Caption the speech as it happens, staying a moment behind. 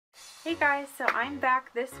Hey guys, so I'm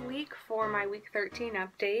back this week for my week 13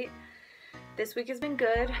 update. This week has been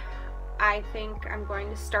good. I think I'm going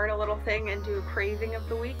to start a little thing and do a craving of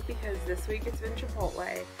the week because this week it's been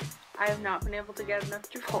Chipotle. I have not been able to get enough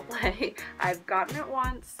Chipotle. I've gotten it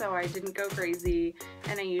once, so I didn't go crazy,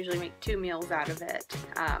 and I usually make 2 meals out of it.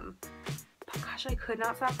 But gosh, I could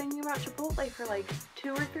not stop thinking about Chipotle for like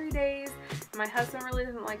 2 or 3 days. My husband really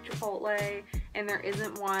doesn't like Chipotle, and there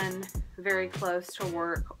isn't one very close to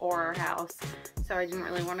work or our house, so I didn't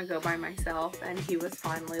really want to go by myself, and he was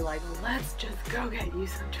finally like, let's just go get you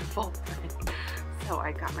some Chipotle. So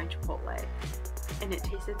I got my Chipotle, and it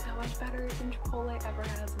tasted so much better than Chipotle ever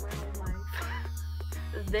has in my whole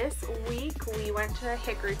life. This week we went to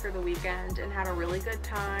Hickory for the weekend and had a really good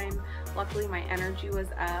time. Luckily my energy was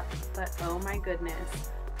up, but oh my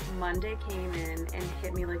goodness, Monday came in and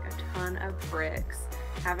hit me like a ton of bricks.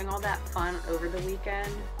 Having all that fun over the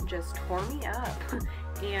weekend just tore me up,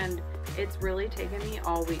 and it's really taken me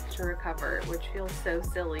all week to recover, which feels so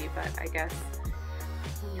silly, but I guess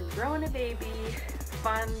when you're growing a baby,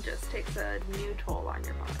 fun just takes a new toll on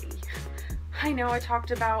your body. I know I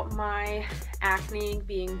talked about my acne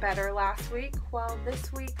being better last week. Well,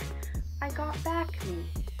 this week I got back-knee.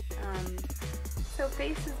 So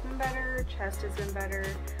face has been better, chest has been better,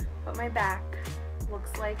 but my back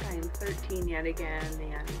looks like I am 13 yet again,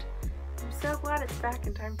 and I'm so glad it's back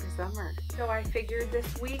in time for summer. So I figured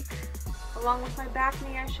this week, along with my back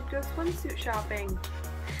knee, I should go swimsuit shopping.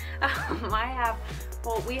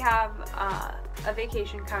 We have a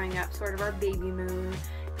vacation coming up, sort of our baby moon,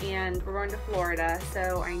 and we're going to Florida,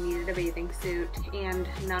 so I needed a bathing suit, and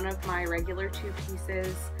none of my regular 2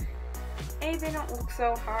 pieces. They don't look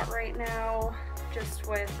so hot right now, just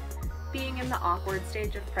with being in the awkward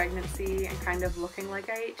stage of pregnancy and kind of looking like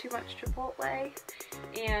I ate too much Chipotle,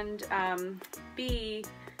 and B,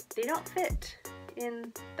 they don't fit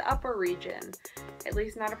in the upper region, at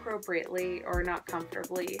least not appropriately or not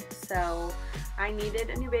comfortably, so I needed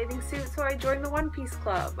a new bathing suit, so I joined the One Piece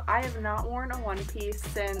Club. I have not worn a one piece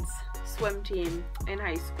since swim team in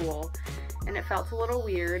high school, and it felt a little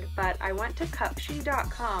weird, but I went to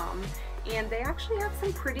Cupshe.com and they actually have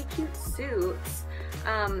some pretty cute suits.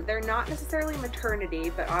 They're not necessarily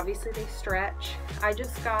maternity, but obviously they stretch. I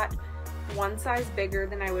just got one size bigger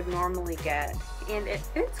than I would normally get, and it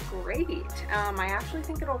fits great. I actually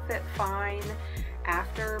think it'll fit fine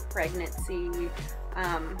after pregnancy.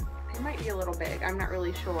 They might be a little big, I'm not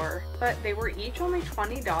really sure, but they were each only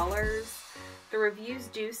 $20. The reviews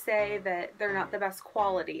do say that they're not the best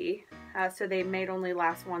quality, so they may only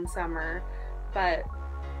last one summer, but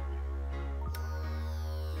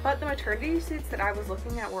the maternity suits that I was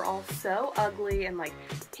looking at were all so ugly and like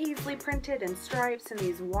paisley printed and stripes and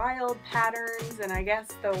these wild patterns, and I guess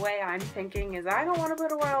the way I'm thinking is I don't want to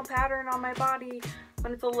put a wild pattern on my body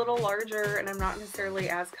when it's a little larger and I'm not necessarily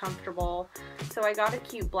as comfortable. So I got a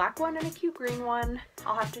cute black one and a cute green one.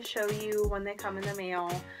 I'll have to show you when they come in the mail,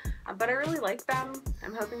 but I really like them.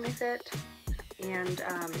 I'm hoping they fit, and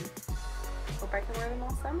hope I can wear them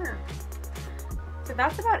all summer. So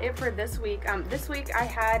that's about it for this week. This week I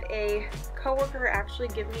had a coworker actually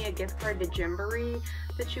give me a gift card to Gymboree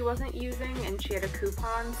that she wasn't using, and she had a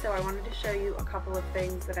coupon, so I wanted to show you a couple of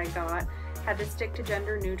things that I got. Had to stick to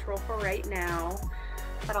gender neutral for right now,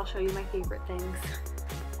 but I'll show you my favorite things.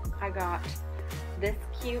 I got this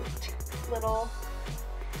cute little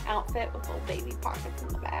outfit with little baby pockets in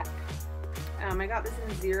the back. I got this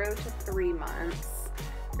in 0 to 3 months.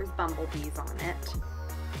 There's bumblebees on it.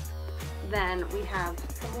 Then we have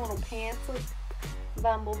some little pants with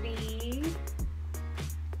bumblebee,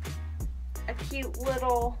 a cute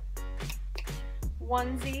little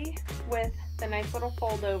onesie with the nice little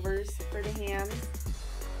foldovers for the hands,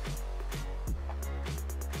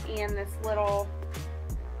 and this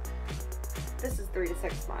is 3 to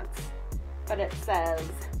 6 months, but it says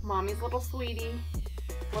mommy's little sweetie,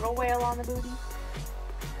 little whale on the booty.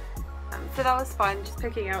 So that was fun, just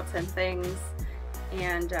picking out some things,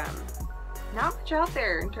 and not much out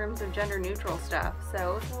there in terms of gender neutral stuff,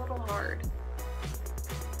 so it was a little hard.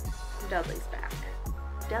 Dudley's back.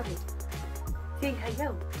 Dudley, say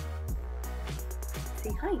hello.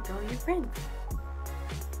 Say hi to all your friends.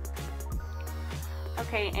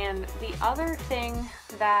 Okay, and the other thing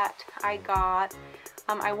that I got,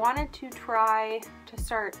 I wanted to try to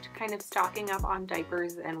start kind of stocking up on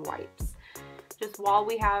diapers and wipes, just while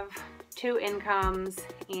we have 2 incomes,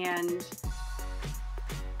 and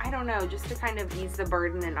I don't know, just to kind of ease the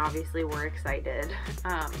burden, and obviously we're excited,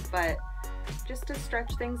 but just to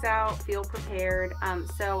stretch things out, feel prepared.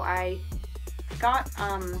 So I got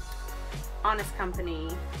Honest Company,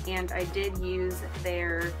 and I did use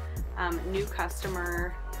their new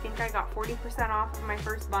customer think I got 40% off of my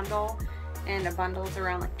first bundle, and a bundle is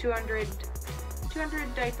around like 200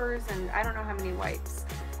 diapers and I don't know how many wipes.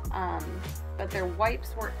 But their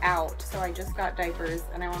wipes were out, so I just got diapers,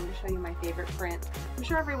 and I wanted to show you my favorite print. I'm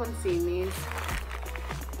sure everyone's seen these.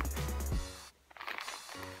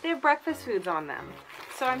 They have breakfast foods on them.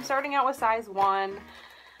 So I'm starting out with size 1.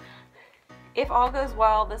 If all goes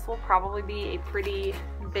well, this will probably be a pretty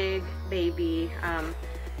big baby.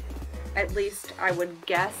 At least I would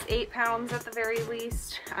guess 8 pounds at the very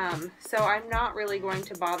least. So I'm not really going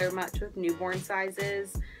to bother much with newborn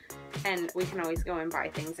sizes, and we can always go and buy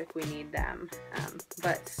things if we need them.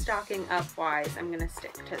 But stocking up wise, I'm gonna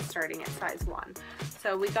stick to starting at size 1.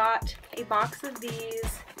 So we got a box of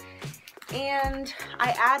these, and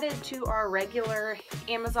I added to our regular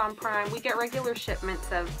Amazon Prime. We get regular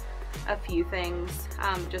shipments of a few things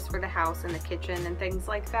just for the house and the kitchen and things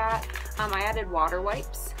like that. I added water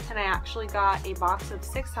wipes, and I actually got a box of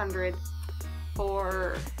 600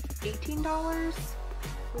 for $18,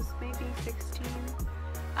 was maybe 16,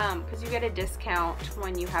 because you get a discount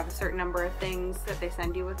when you have a certain number of things that they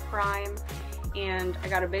send you with Prime. And I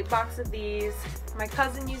got a big box of these. My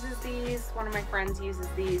cousin uses these, one of my friends uses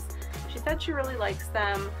these. She said she really likes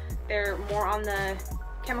them. They're more on the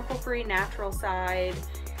chemical-free, natural side.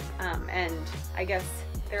 And I guess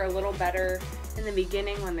they're a little better in the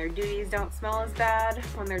beginning when their duties don't smell as bad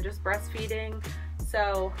when they're just breastfeeding.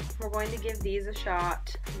 So we're going to give these a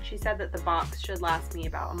shot. And she said that the box should last me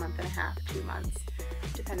about 1.5 to 2 months,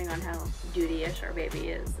 depending on how duty-ish our baby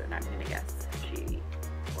is. And I'm gonna guess she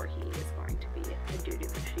or he is going to be a duty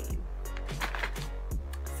machine.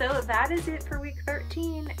 So that is it for week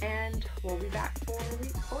 13, and we'll be back for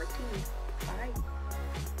week 14. Bye.